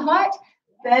 shoulder height.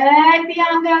 Back the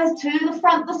arm goes to the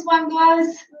front, this one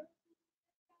goes.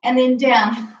 And then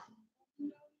down.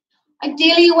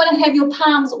 Ideally, you want to have your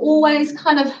palms always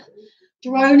kind of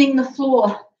droning the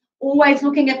floor. Always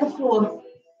looking at the floor.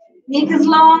 Neck is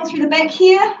long through the back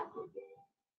here.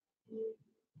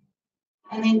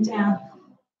 And then down.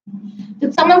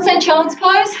 Did someone say child's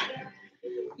pose?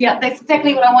 Yeah, that's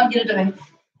exactly what I want you to do.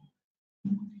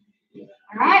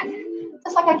 All right,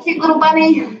 just like a cute little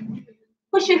bunny.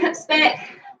 Push your hips back.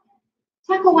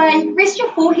 Tuck away. Rest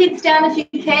your foreheads down if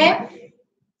you can.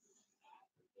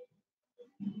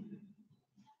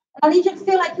 I need you to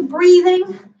feel like you're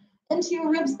breathing into your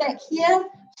ribs back here,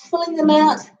 filling them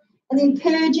out, and then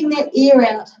purging that air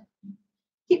out.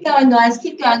 Keep going, guys.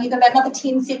 Keep going. You've got about another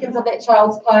 10 seconds of that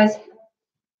child's pose.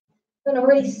 You're going to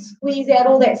really squeeze out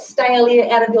all that stale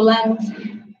air out of your lungs.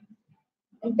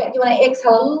 In fact, you want to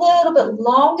exhale a little bit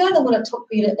longer than what it took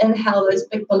for you to inhale those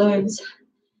big balloons.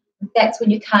 That's when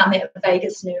you calm that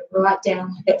vagus nerve right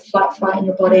down, that flight fright in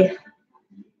your body.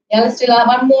 Yeah, let's do like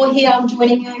one more here. I'm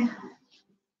joining you.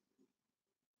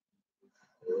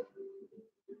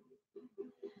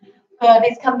 Good.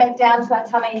 Let's come back down to our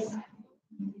tummies.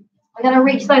 We're going to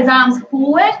reach those arms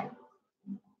forward.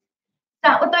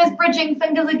 Start with those bridging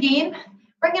fingers again.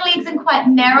 Bring your legs in quite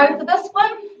narrow for this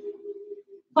one.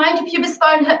 Find your pubis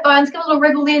bone, hip bones. Give a little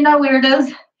wriggle there, know where it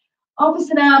is.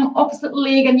 Opposite arm, opposite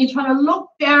leg, and you're trying to look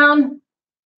down,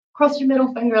 cross your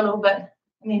middle finger a little bit,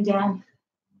 and then down.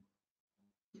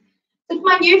 So for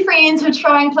my new friends who are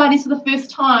trying Pilates for the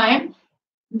first time,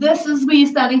 this is where you're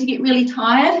starting to get really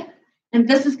tired, and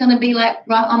this is going to be like,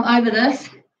 right, I'm over this.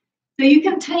 So you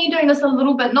continue doing this a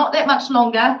little bit, not that much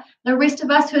longer. The rest of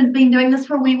us who have been doing this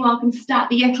for a wee while can start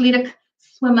the athletic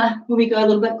swimmer where we go a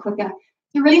little bit quicker.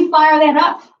 So really fire that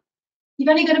up. You've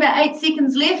only got about 8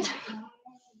 seconds left.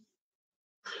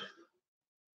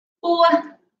 4,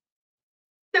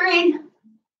 3,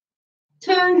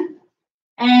 2,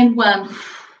 and 1.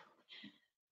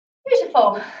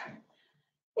 Beautiful.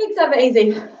 Legs over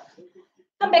easy.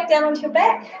 Come back down onto your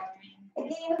back.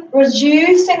 Again,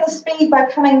 reducing the speed by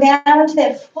coming down into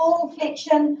that full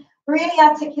flexion, really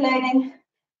articulating,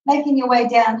 making your way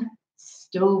down.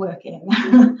 Still working.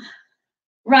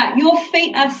 Right, your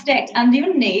feet are stacked under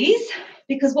your knees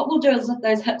because what we'll do is lift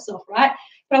those hips off, right?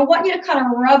 But I want you to kind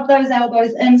of rub those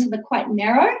elbows in so they're quite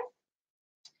narrow.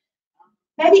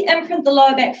 Maybe imprint the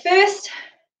lower back first.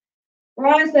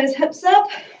 Rise those hips up.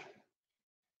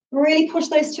 Really push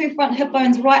those 2 front hip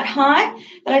bones right high.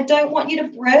 But I don't want you to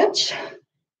bridge.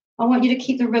 I want you to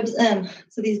keep the ribs in.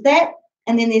 So there's that,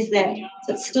 and then there's that.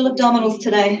 So it's still abdominals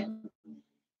today.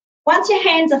 Once your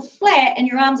hands are flat and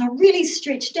your arms are really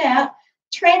stretched out,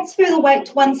 transfer the weight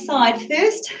to one side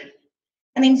first,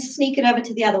 and then sneak it over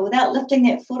to the other without lifting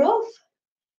that foot off.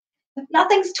 If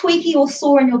nothing's tweaky or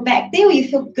sore in your back there, or you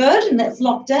feel good and that's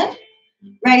locked in,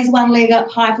 raise one leg up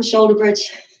high for shoulder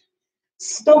bridge.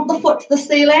 Stomp the foot to the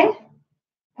ceiling.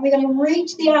 And we're going to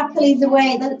reach the Achilles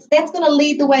away. That's going to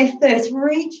lead the way first.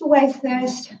 Reach away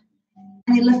first.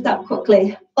 And then lift up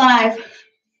quickly. 5,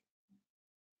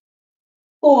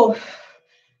 4.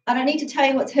 I don't need to tell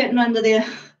you what's hurting under there.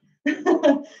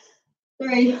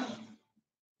 3,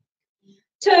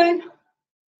 2,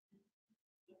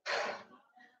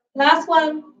 last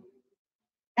one,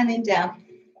 and then down.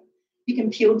 You can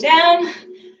peel down,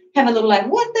 have a little like,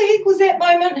 what the heck was that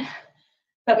moment?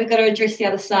 But we've got to address the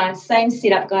other side. Same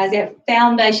setup, guys. Our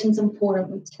foundation's important.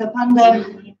 We tip under,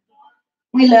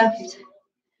 we lift.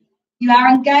 You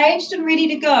are engaged and ready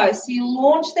to go. So you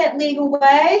launch that leg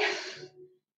away,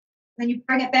 then you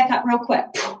bring it back up real quick.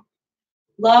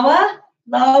 Lower,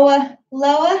 lower,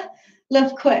 lower,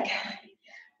 lift quick.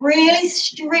 Really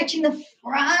stretching the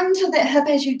front of that hip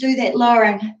as you do that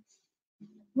lowering.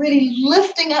 Really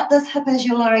lifting up this hip as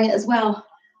you're lowering it as well.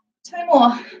 2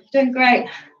 more. You're doing great.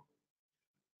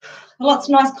 Lots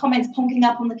of nice comments ponking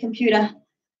up on the computer.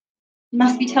 You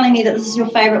must be telling me that this is your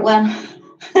favourite one.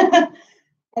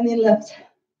 And then lift.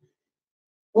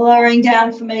 Lowering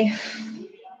down for me.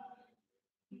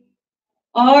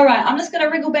 All right, I'm just going to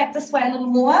wriggle back this way a little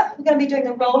more. We're going to be doing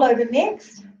the rollover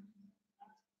next.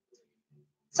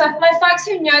 So for my folks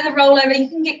who know the rollover, you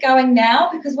can get going now,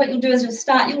 because what you'll do is you'll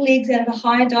start your legs out of a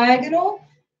high diagonal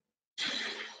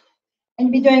and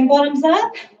you'll be doing bottoms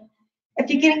up. If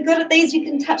you're getting good at these, you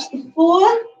can touch the floor,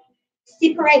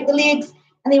 separate the legs,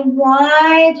 and then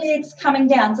wide legs coming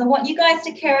down. So I want you guys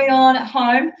to carry on at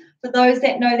home for those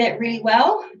that know that really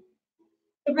well.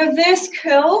 The reverse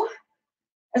curl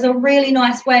is a really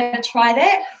nice way to try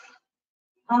that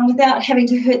without having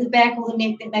to hurt the back or the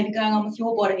neck that may be going on with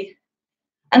your body.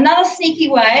 Another sneaky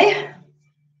way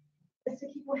is to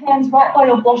keep your hands right by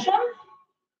your bottom,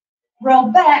 roll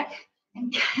back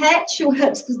and catch your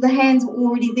hips because the hands are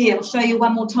already there. I'll show you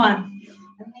one more time.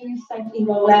 And then you safely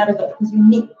roll out of it because your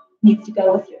neck needs to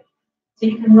go with you. So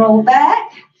you can roll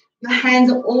back, your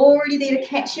hands are already there to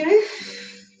catch you.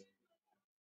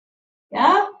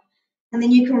 Yeah? And then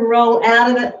you can roll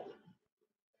out of it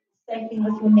safely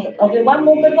with your neck. I'll do one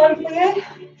more good one for you.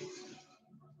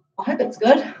 I hope it's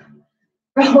good.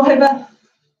 Roll over.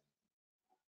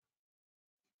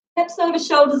 Hips over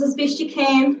shoulders as best you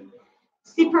can.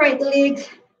 Separate the legs.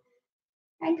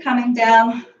 And coming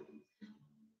down,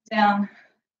 down.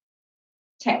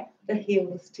 Tap the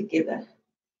heels together.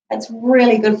 It's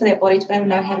really good for that body to be able to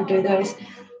know how to do those.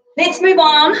 Let's move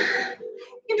on. You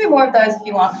can do more of those if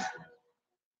you want.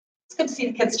 It's good to see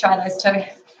the kids try those too.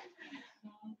 Head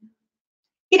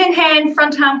in hand,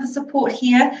 front arm for support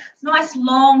here. Nice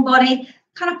long body.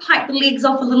 Kind of pike the legs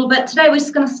off a little bit. Today we're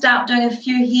just going to start doing a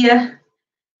few here.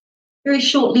 Very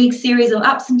short leg series of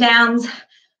ups and downs,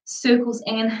 circles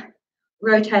and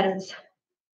rotators.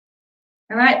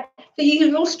 All right. For you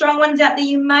little strong ones out there,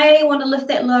 you may want to lift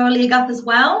that lower leg up as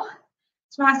well.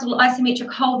 It's a nice little isometric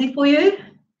hold there for you.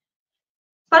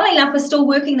 Funnily enough, we're still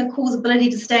working the core's ability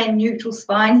to stay in neutral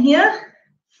spine here.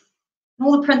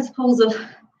 All the principles of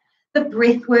the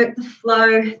breath work, the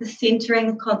flow, the centering,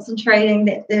 the concentrating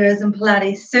that there is in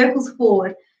Pilates. Circles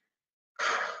forward.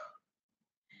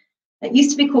 It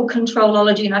used to be called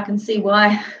controlology, and I can see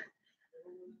why.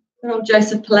 Good old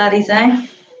Joseph Pilates, eh?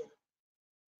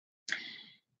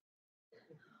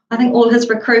 I think all his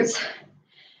recruits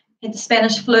had the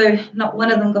Spanish flu. Not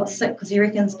one of them got sick because he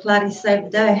reckons Pilates saved the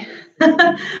day.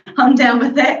 I'm down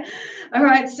with that. All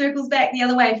right, circles back the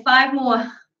other way. 5 more.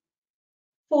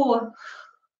 4,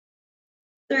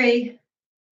 3,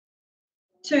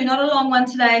 2. Not a long one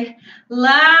today.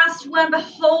 Last one, but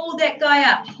hold that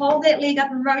guy up. Hold that leg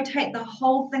up and rotate the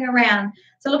whole thing around.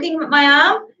 So looking at my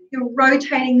arm, you're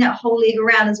rotating that whole leg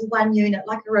around as one unit,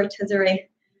 like a rotisserie.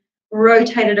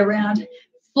 Rotate it around.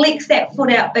 Flex that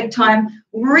foot out big time.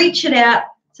 Reach it out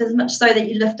so as much so that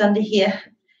you lift under here.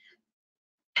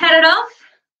 Pat it off.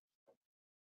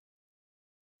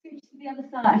 Switch to the other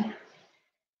side.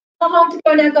 Not long to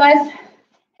go now, guys.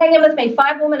 Hang in with me.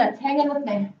 5 more minutes. Hang in with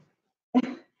me.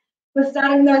 We're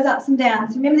starting those ups and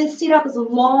downs. Remember, this setup is a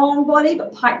long body,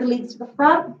 but pike the legs to the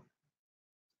front.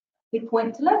 We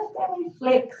point to lift and we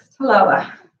flex to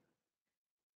lower.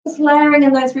 Just layering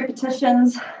in those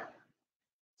repetitions.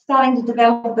 Starting to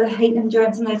develop a bit of heat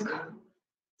endurance in those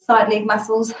side leg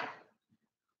muscles.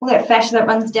 All that fascia that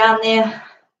runs down there.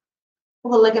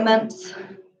 All the ligaments.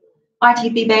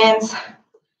 ITB bands.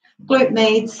 Glute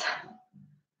medius.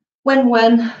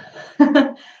 Win-win.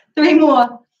 3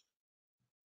 more.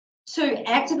 2,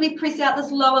 actively press out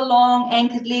this lower long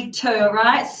anchored leg too, all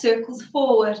right? Circles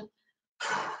forward.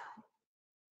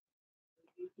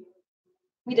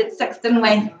 We did 6, didn't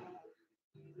we?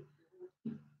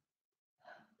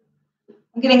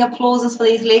 I'm getting applauses for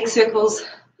these leg circles.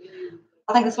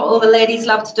 I think that's what all the ladies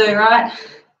love to do, right?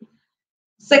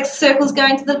 6 circles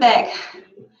going to the back.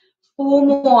 4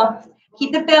 more.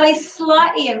 Keep the belly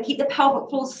slightly in. Keep the pelvic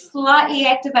floor slightly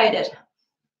activated.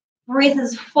 Breath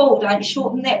is full. Don't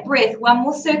shorten that breath. One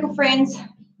more circle, friends.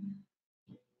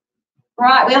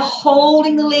 Right, we're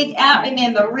holding the leg out,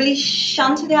 remember. Really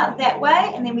shunt it out that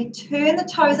way, and then we turn the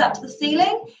toes up to the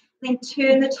ceiling, then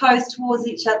turn the toes towards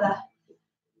each other.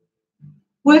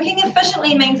 Working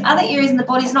efficiently means other areas in the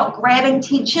body's not grabbing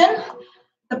tension.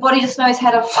 The body just knows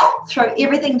how to throw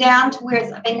everything down to where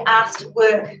it's being asked to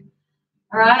work.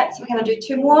 All right, so we're going to do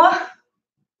 2 more.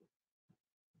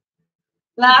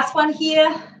 Last one here.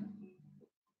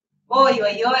 Oi,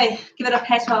 oi, oi. Give it a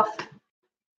pat off.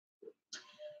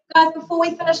 Guys, before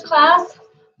we finish class,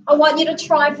 I want you to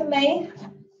try for me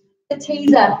the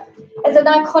teaser. It's an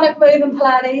iconic move in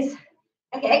Pilates.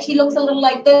 It actually looks a little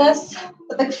like this,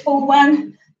 the big full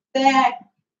one, back,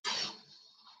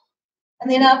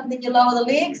 and then up, and then you lower the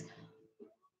legs.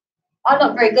 I'm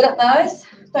not very good at those,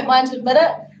 don't mind to admit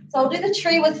it. So I'll do the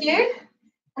tree with you,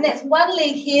 and that's one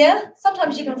leg here.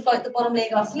 Sometimes you can float the bottom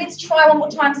leg off. So let's try one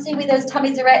more time, see where those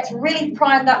tummies are at. Really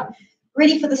primed up,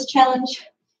 ready for this challenge.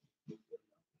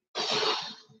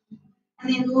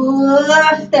 And then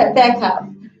lift that back up.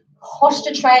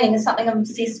 Posture training is something I'm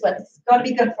obsessed with. It's got to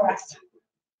be good for us.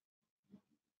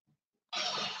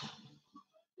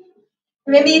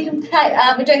 Remember, you can take,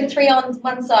 we're doing 3 on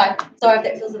one side. Sorry if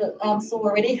that feels a bit sore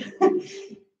already.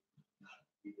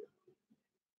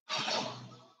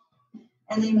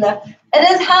 And then lift.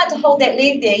 It is hard to hold that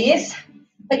leg there, yes?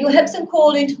 But your hips and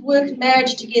core learn to work in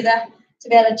marriage together to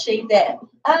be able to achieve that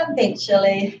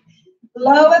eventually.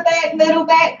 Lower back, middle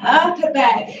back, upper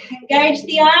back. Engage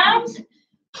the arms.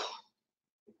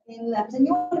 And lift. And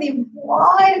you want to be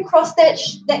wide across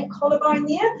that collarbone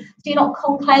there. So you're not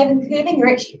concave and curving, you're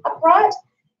actually upright.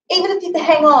 Even if you have to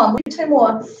hang on, we'll do 2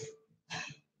 more.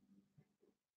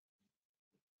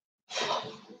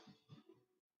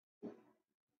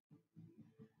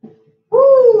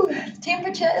 Woo, the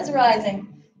temperature is rising.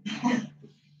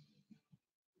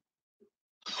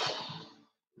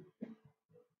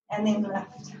 And then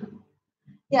lift.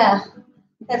 Yeah,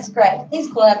 that's great.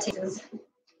 These call our teachers.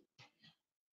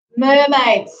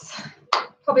 Mermaids.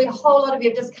 Probably a whole lot of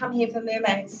you have just come here for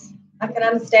mermaids. I can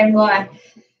understand why.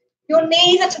 Your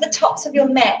knees are to the tops of your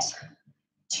mat.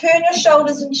 Turn your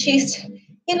shoulders and chest.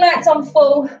 Headlights on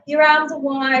full. Your arms are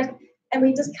wide. And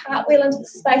we just cartwheel into the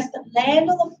space that land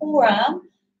on the forearm.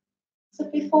 So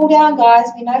if we fall down, guys,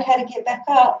 we know how to get back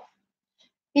up.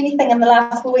 Anything in the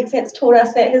last 4 weeks that's taught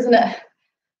us that, isn't it?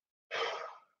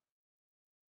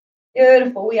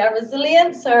 Beautiful. We are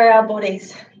resilient, so are our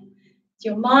bodies. It's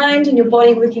your mind and your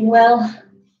body working well.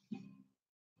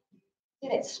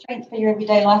 Get that strength for your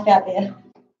everyday life out there.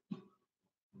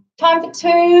 Time for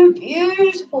 2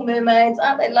 beautiful mermaids.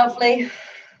 Aren't they lovely?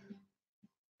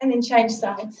 And then change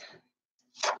sides.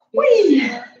 Whee!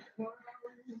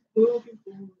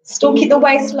 Still keep the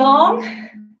waist long.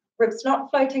 Ribs not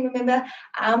floating, remember.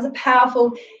 Arms are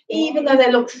powerful, even though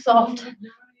they look soft.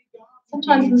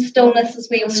 Sometimes in stillness is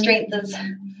where your strength is.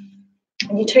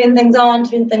 And you turn things on,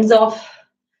 turn things off.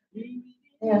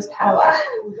 There's power.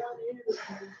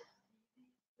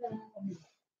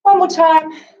 One more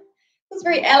time. It's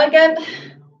very elegant.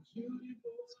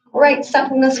 Great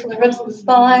suppleness for the ribs of the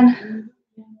spine.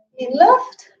 Then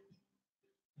lift.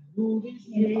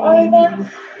 And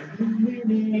over.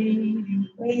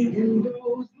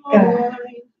 Go.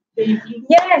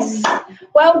 Yes.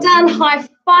 Well done. High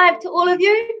five to all of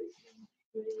you.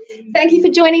 Thank you for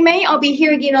joining me. I'll be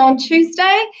here again on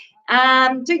Tuesday.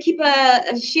 Do keep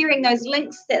sharing those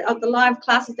links that of the live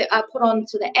classes that I put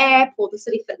onto the app or the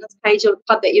City Fitness page or the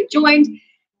club that you've joined.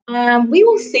 We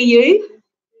will see you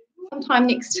sometime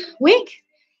next week.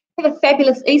 Have a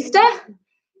fabulous Easter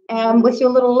with your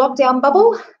little lockdown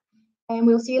bubble, and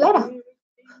we'll see you later.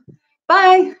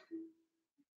 Bye.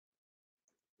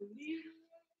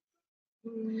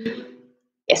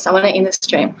 Yes, I want to end the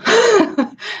stream.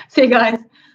 See you guys.